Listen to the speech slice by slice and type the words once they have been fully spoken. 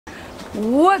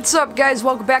What's up, guys?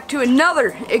 Welcome back to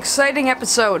another exciting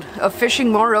episode of Fishing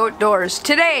More Outdoors.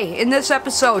 Today, in this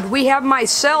episode, we have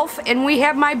myself and we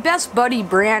have my best buddy,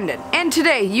 Brandon. And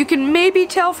today, you can maybe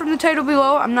tell from the title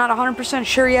below, I'm not 100%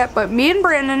 sure yet, but me and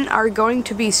Brandon are going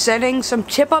to be setting some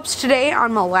tip-ups today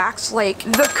on Mille Lacs Lake.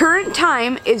 The current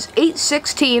time is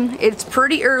 8:16. It's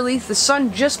pretty early. The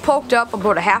sun just poked up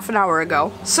about a half an hour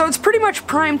ago. So it's pretty much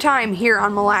prime time here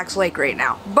on Mille Lacs Lake right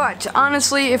now. But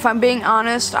honestly, if I'm being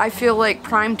honest, I feel like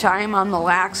prime time on Mille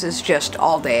Lacs is just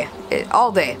all day.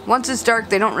 All day. Once it's dark,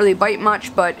 they don't really bite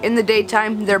much, but in the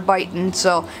daytime, they're biting.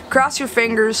 So cross your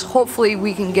fingers. Hopefully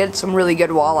we can get some really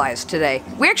good walleyes today.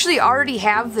 We actually already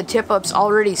have the tip-ups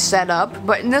already set up,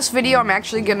 but in this video, I'm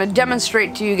actually going to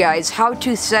demonstrate to you guys how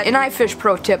to set an iFish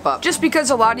Pro tip-up. Just because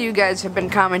a lot of you guys have been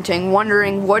commenting,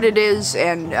 wondering what it is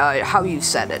and how you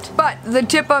set it. But the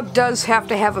tip-up does have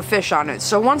to have a fish on it.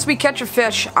 So once we catch a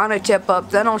fish on a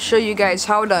tip-up, then I'll show you guys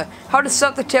how to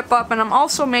set the tip-up, and I'm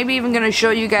also maybe even going to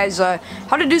show you guys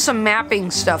how to do some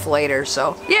mapping stuff later.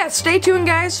 So yeah, stay tuned,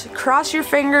 guys. Cross your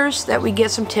fingers that we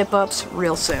get some tip-ups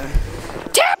real soon.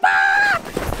 Tip-up!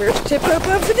 First tip-up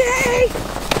of the day!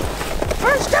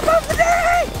 First tip-up of the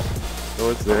day!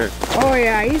 Oh, it's there. Oh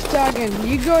yeah, he's talking.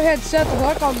 You go ahead, set the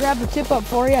hook, I'll grab the tip-up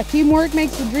for you. Teamwork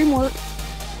makes the dream work.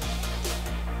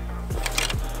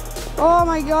 Oh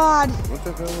my god. What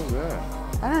the hell was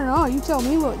that? I don't know, you tell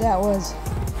me what that was.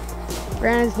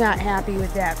 Brandon's not happy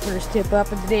with that first tip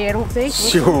up of the day, I don't think.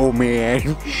 So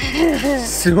man.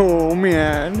 So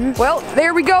man. Well,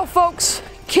 there we go, folks.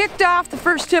 Kicked off the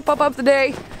first tip up of the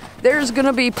day. There's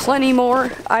gonna be plenty more,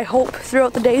 I hope,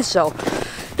 throughout the day, so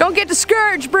don't get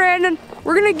discouraged, Brandon.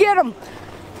 We're gonna get them.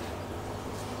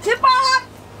 Tip up!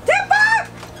 Tip up!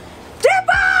 Tip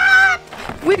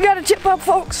up! We got a tip up,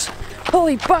 folks.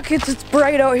 Holy buckets, it's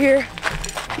bright out here.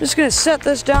 I'm just gonna set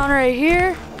this down right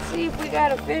here. See if we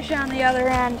got a fish on the other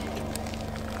end.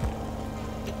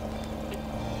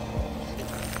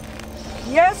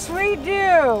 Yes, we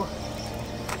do.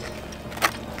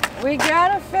 We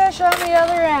got a fish on the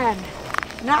other end.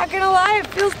 Not gonna lie, it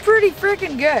feels pretty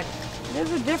freaking good. It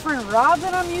is a different rod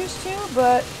than I'm used to,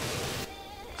 but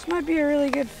this might be a really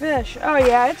good fish. Oh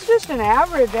yeah, it's just an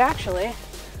average actually.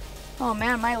 Oh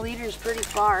man, my leader's pretty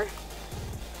far.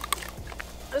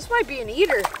 This might be an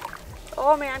eater.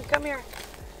 Oh man, come here.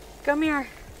 Come here.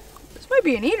 This might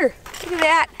be an eater. Look at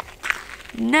that.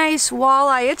 Nice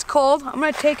walleye. It's cold. I'm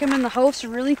going to take him in the house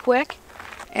really quick.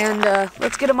 And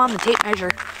let's get him on the tape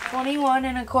measure. 21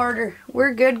 1/4.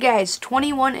 We're good, guys.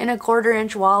 21 1/4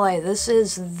 inch walleye. This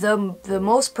is the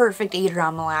most perfect eater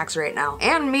on Mille Lacs right now.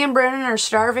 And me and Brandon are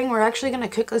starving. We're actually going to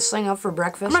cook this thing up for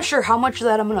breakfast. I'm not sure how much of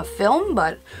that I'm going to film,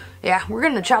 but yeah, we're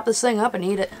going to chop this thing up and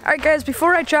eat it. Alright guys,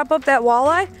 before I chop up that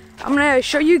walleye, I'm going to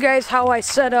show you guys how I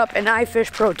set up an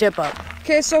iFish Pro tip-up.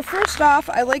 Okay, so first off,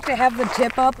 I like to have the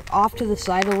tip-up off to the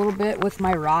side a little bit with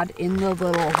my rod in the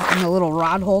little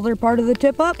rod holder part of the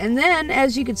tip-up. And then,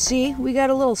 as you can see, we got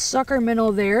a little sucker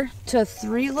minnow there to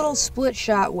 3 little split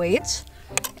shot weights.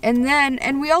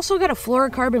 And we also got a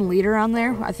fluorocarbon leader on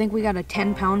there. I think we got a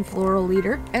 10-pound fluoro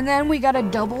leader. And then we got a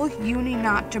double uni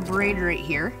knot to braid right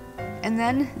here. And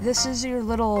then this is your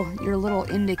little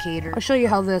indicator. I'll show you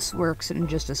how this works in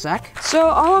just a sec. So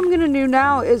all I'm gonna do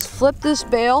now is flip this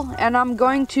bail, and I'm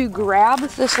going to grab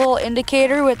this little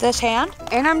indicator with this hand,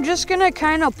 and I'm just gonna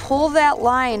kind of pull that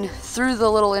line through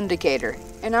the little indicator.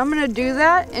 And I'm gonna do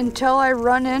that until I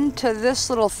run into this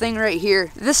little thing right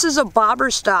here. This is a bobber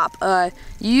stop.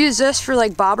 You use this for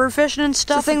like bobber fishing and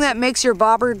stuff. It's the thing that makes your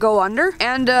bobber go under.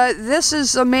 And this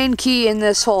is the main key in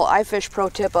this whole iFish Pro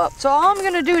tip up. So all I'm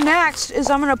gonna do next is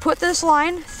I'm gonna put this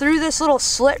line through this little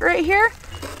slit right here.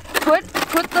 Put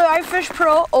the iFish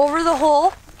Pro over the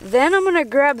hole. Then I'm gonna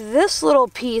grab this little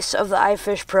piece of the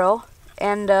iFish Pro,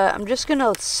 and I'm just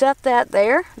gonna set that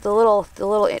there. The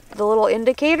little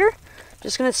indicator.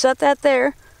 Just gonna set that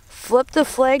there, flip the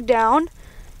flag down,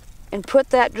 and put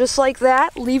that just like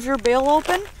that. Leave your bail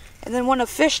open, and then when a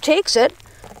fish takes it,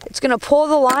 it's gonna pull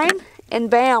the line, and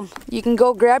bam, you can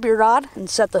go grab your rod and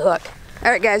set the hook.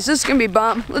 All right, guys, this is gonna be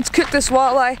bomb. Let's cook this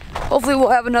walleye. Hopefully, we'll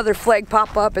have another flag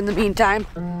pop up in the meantime.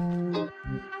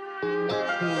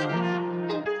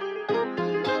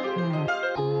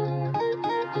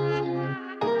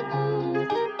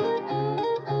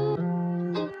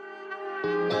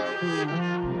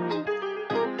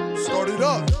 Start it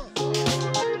up.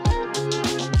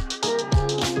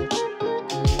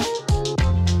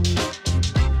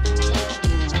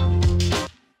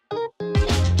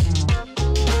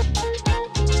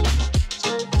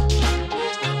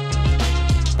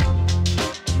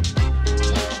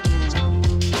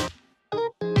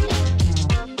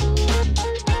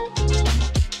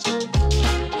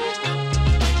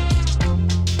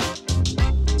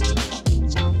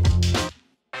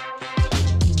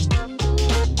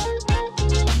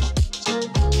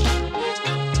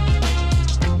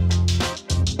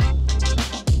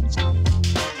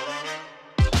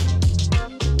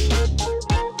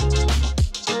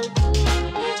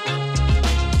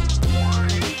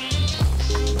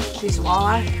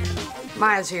 walleye.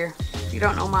 Maya's here. If you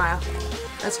don't know Maya,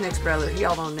 that's Nick's brother.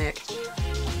 Y'all know Nick.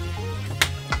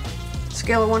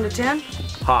 Scale of 1 to 10?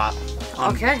 Hot.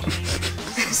 Okay.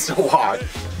 So hot.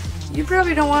 You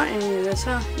probably don't want any of this,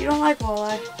 huh? You don't like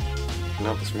walleye.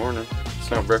 Not this morning. It's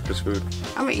not breakfast food.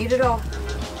 I'm gonna eat it all.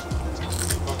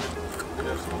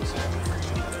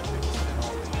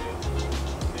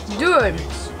 Dude,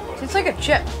 it's like a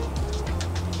chip.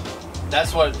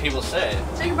 That's what people say.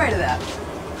 Take a bite of that.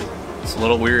 It's a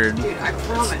little weird. Dude, I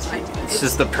promise. It's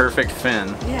just the perfect fin.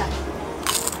 Yeah.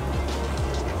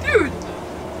 Dude!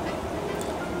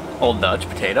 Old Dutch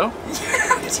potato?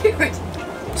 Yeah, dude.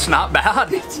 It's not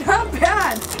bad. It's not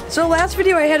bad. So last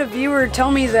video I had a viewer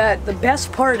tell me that the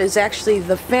best part is actually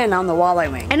the fin on the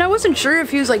walleye wing. And I wasn't sure if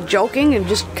he was like joking and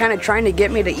just kind of trying to get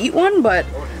me to eat one, but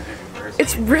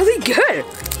it's really good.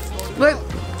 But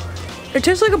it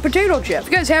tastes like a potato chip.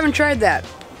 If you guys haven't tried that,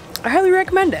 I highly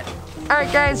recommend it.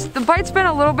 Alright guys, the bite's been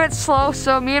a little bit slow,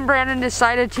 so me and Brandon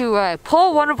decided to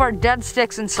pull one of our dead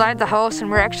sticks inside the house, and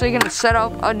we're actually going to set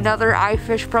up another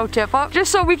iFish Pro tip-up,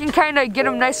 just so we can kind of get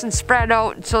them nice and spread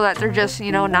out so that they're just,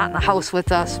 you know, not in the house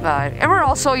with us. And we're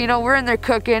also, you know, we're in there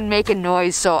cooking, making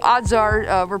noise, so odds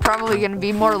are we're probably going to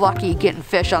be more lucky getting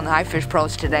fish on the iFish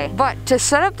Pros today. But to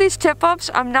set up these tip-ups,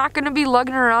 I'm not going to be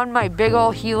lugging around my big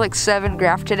ol' Helix 7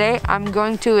 graph today. I'm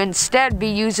going to instead be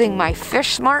using my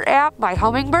Fish Smart app by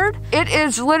Humminbird. It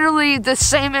is literally the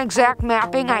same exact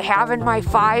mapping I have in my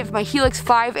Helix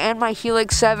 5 and my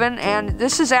Helix 7, and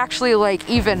this is actually like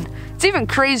it's even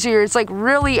crazier. It's like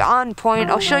really on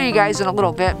point. I'll show you guys in a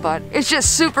little bit, but it's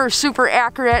just super, super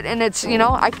accurate, and it's, you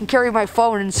know, I can carry my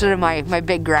phone instead of my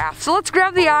big graph. So let's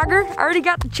grab the auger. I already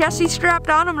got the chessie strapped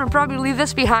on. I'm gonna probably leave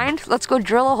this behind. Let's go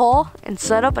drill a hole and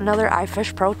set up another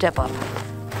iFish Pro tip-up.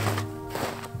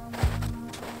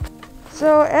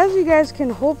 So as you guys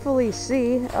can hopefully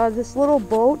see, this little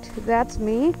boat, that's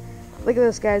me. Look at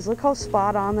this, guys. Look how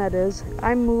spot on that is.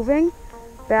 I'm moving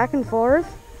back and forth,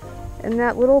 and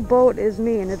that little boat is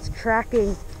me, and it's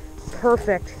tracking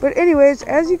perfect. But anyways,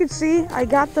 as you can see, I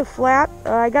got the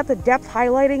I got the depth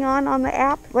highlighting on the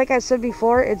app. Like I said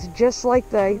before, it's just like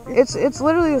it's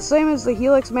literally the same as the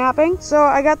Helix mapping. So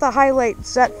I got the highlight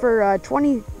set for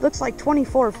looks like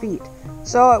 24 feet.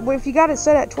 So if you got it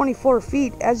set at 24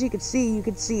 feet, as you can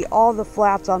see all the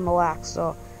flats on the lax.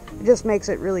 So it just makes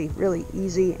it really, really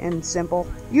easy and simple.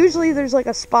 Usually there's like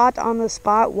a spot on the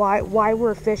spot why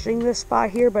we're fishing this spot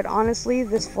here, but honestly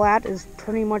this flat is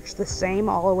pretty much the same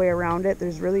all the way around it.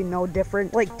 There's really no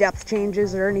different like depth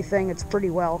changes or anything. It's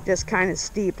pretty well just kind of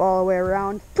steep all the way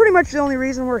around. Pretty much the only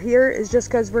reason we're here is just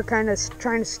because we're kind of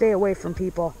trying to stay away from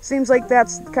people. Seems like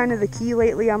that's kind of the key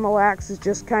lately on the lax, is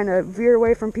just kind of veer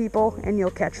away from people and you'll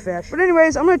catch fish. But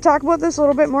anyways, I'm going to talk about this a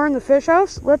little bit more in the fish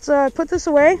house. Let's put this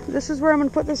away. This is where I'm going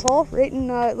to put this hole, right in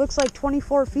it looks like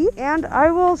 24 feet, and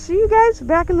I will see you guys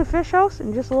back in the fish house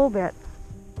in just a little bit.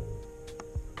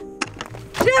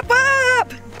 Tip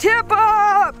up! Tip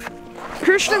up!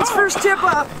 Christian's first tip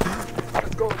up.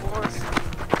 Let's go, boys.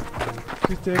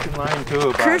 She's taking mine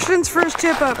too. Christian's first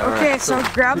tip up. Okay, right, so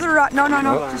grab the rod. No,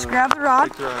 just grab the rod.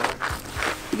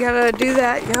 You gotta do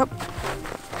that.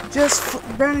 Yep. Just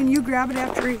Brandon, you grab it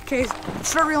after. Okay,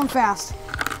 start reeling fast.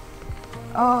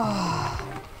 Oh.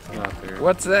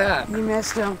 What's that? You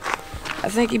missed him. I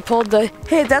think he pulled the...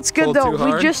 Hey, that's good though.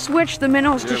 We just switched the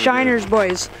minnows to shiners,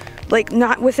 boys. Like,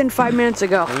 not within 5 minutes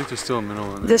ago. I think there's still a minnow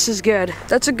in there. This is good.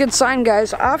 That's a good sign,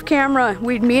 guys. Off camera,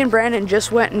 me and Brandon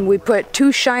just went and we put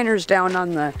 2 shiners down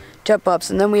on the tip-ups,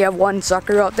 and then we have 1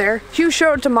 sucker out there. Hugh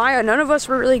showed it to Maya. None of us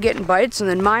were really getting bites, and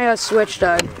then Maya switched.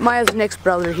 Maya's Nick's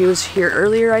brother. He was here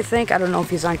earlier, I think. I don't know if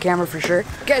he's on camera for sure.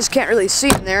 You guys can't really see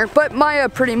him there, but Maya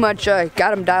pretty much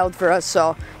got him dialed for us,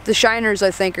 so the shiners,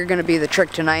 I think, are going to be the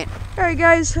trick tonight. Alright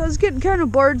guys, I was getting kind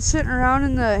of bored sitting around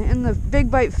in the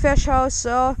Big Bite Fish House,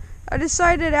 so I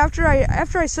decided after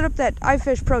I set up that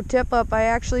iFish Pro tip-up, I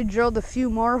actually drilled a few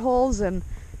more holes, and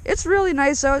it's really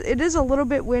nice out. It is a little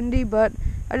bit windy, but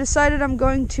I decided I'm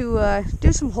going to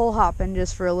do some hole hopping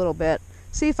just for a little bit.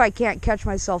 See if I can't catch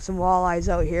myself some walleyes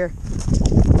out here.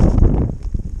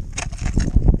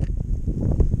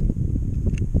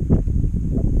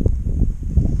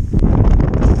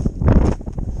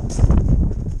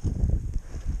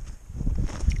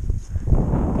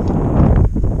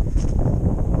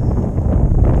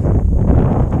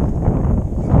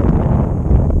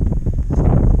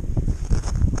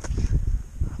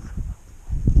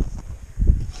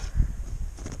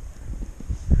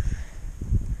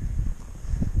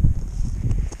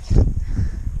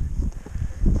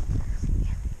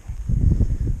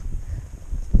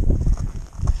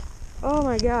 Oh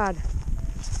my God.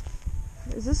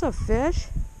 Is this a fish?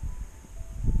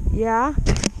 Yeah?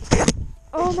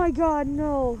 Oh my god,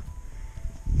 no.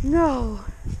 No.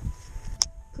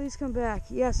 Please come back.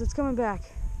 Yes, it's coming back.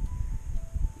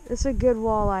 It's a good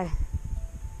walleye.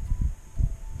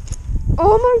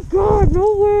 Oh my god,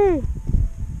 no way.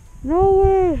 No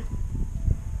way.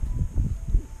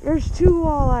 There's 2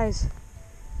 walleyes.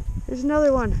 There's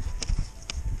another one.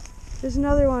 There's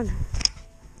another one.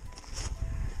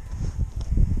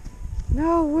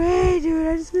 No way, dude.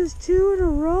 I just missed 2 in a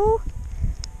row.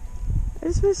 I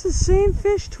just missed the same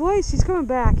fish twice. He's coming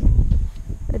back.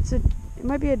 It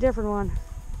might be a different one.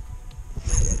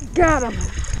 Got him.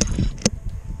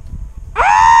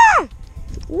 Ah!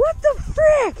 What the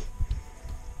frick?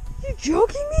 Are you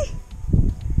joking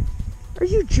me? Are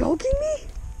you joking me?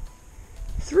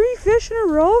 3 fish in a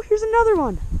row? Here's another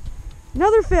one.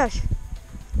 Another fish.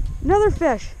 Another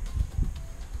fish.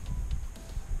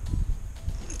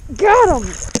 Got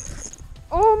him!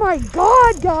 Oh my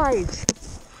god, guys!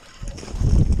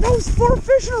 That was 4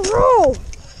 fish in a row!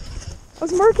 I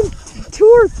was marking 2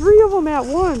 or 3 of them at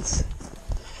once.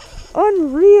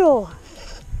 Unreal.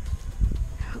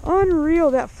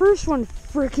 Unreal. That first one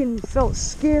freaking felt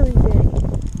scary big.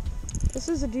 This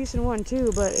is a decent one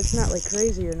too, but it's not like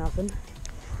crazy or nothing.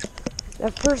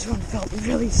 That first one felt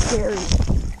really scary.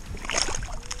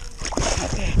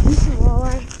 Okay, decent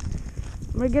walleye.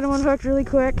 I'm gonna get them unhooked really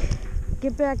quick.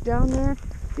 Get back down there.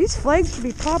 These flags should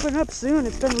be popping up soon.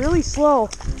 It's been really slow.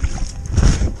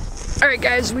 Alright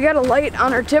guys, we got a light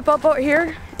on our tip up out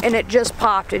here, and it just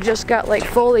popped. It just got like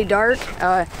fully dark.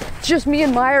 It's just me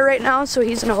and Maya right now, so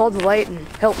he's gonna hold the light and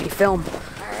help me film.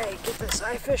 Alright, get this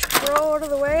iFish Pro out of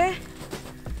the way.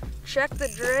 Check the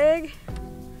drag.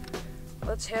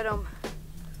 Let's hit him.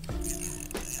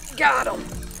 Got him.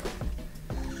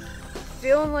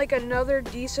 Feeling like another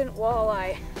decent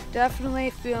walleye. Definitely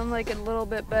feeling like a little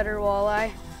bit better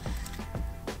walleye.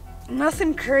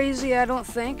 Nothing crazy, I don't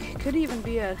think. Could even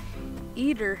be a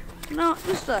eater. No,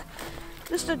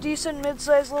 just a decent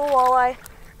mid-sized little walleye.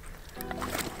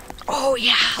 Oh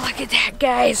yeah, look at that,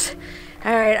 guys.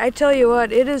 Alright, I tell you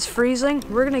what, it is freezing.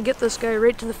 We're gonna get this guy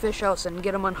right to the fish house and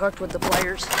get him unhooked with the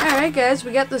pliers. Alright guys,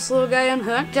 we got this little guy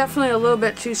unhooked. Definitely a little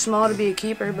bit too small to be a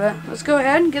keeper, but let's go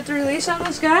ahead and get the release on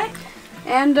this guy.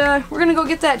 And we're gonna go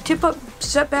get that tip up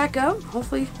set back up.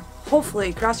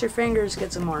 Hopefully, cross your fingers,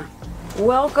 get some more.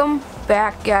 Welcome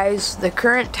back, guys. The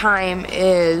current time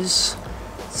is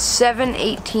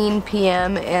 7:18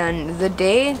 p.m. and the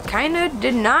day kind of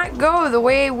did not go the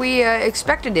way we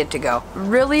expected it to go.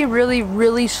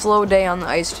 Really slow day on the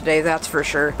ice today, that's for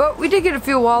sure. But we did get a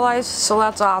few walleyes, so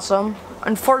that's awesome.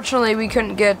 Unfortunately, we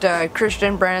couldn't get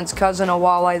Christian, Brandon's cousin, a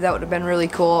walleye. That would have been really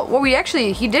cool. Well,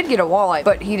 he did get a walleye,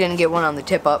 but he didn't get one on the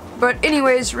tip up. But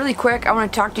anyways, really quick, I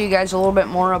want to talk to you guys a little bit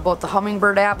more about the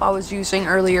Humminbird app I was using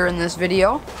earlier in this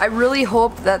video. I really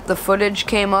hope that the footage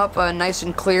came up nice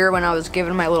and clear when I was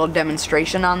giving my little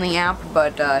demonstration on the app,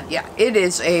 but yeah, it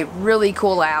is a really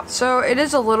cool app. So it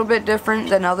is a little bit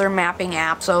different than other mapping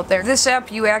apps out there. This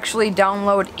app, you actually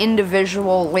download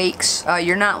individual lakes.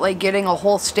 You're not like getting a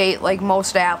whole state like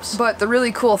most apps, but the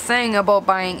really cool thing about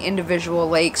buying individual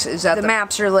lakes is that the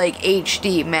maps are like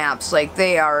HD maps. Like,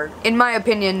 they are, in my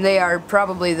opinion, they are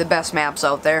probably the best maps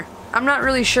out there. I'm not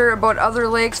really sure about other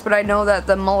lakes, but I know that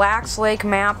the Mille Lacs Lake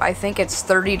map, I think it's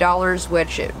 $30,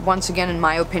 which, once again, in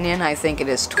my opinion, I think it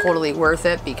is totally worth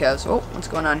it because, oh, what's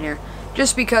going on here?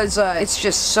 Just because it's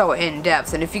just so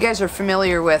in-depth. And if you guys are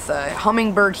familiar with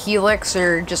Humminbird Helix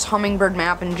or just Humminbird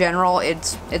map in general,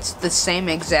 it's the same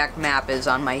exact map as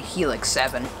on my Helix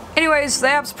 7. Anyways, the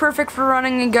app's perfect for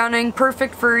running and gunning,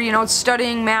 perfect for, you know,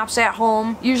 studying maps at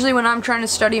home. Usually when I'm trying to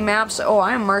study maps, oh,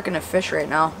 I am marking a fish right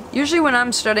now. Usually when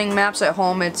I'm studying maps at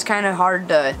home, it's kind of hard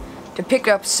to pick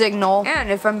up signal, and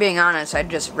if I'm being honest, I'd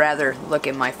just rather look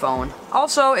at my phone.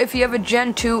 Also, if you have a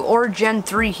Gen 2 or Gen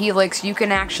 3 Helix, you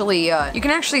can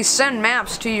actually send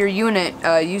maps to your unit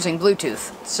using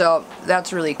Bluetooth. So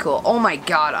that's really cool. Oh my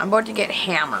god, I'm about to get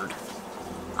hammered.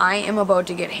 I am about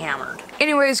to get hammered.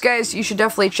 Anyways, guys, you should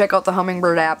definitely check out the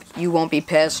Humminbird app. You won't be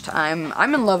pissed. I'm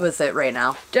in love with it right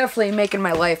now. Definitely making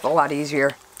my life a lot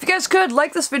easier. If you guys could,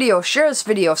 like this video, share this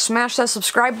video, smash that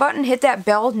subscribe button, hit that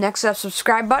bell next to that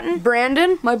subscribe button.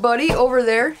 Brandon, my buddy over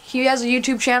there, he has a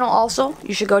YouTube channel also.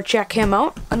 You should go check him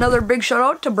out. Another big shout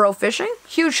out to Bro Fishing.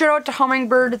 Huge shout out to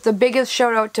Humminbird. The biggest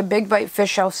shout out to Big Bite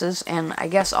Fish Houses. And I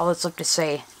guess all that's left to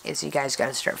say is you guys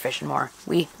gotta start fishing more.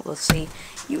 We will see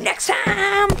you next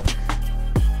time.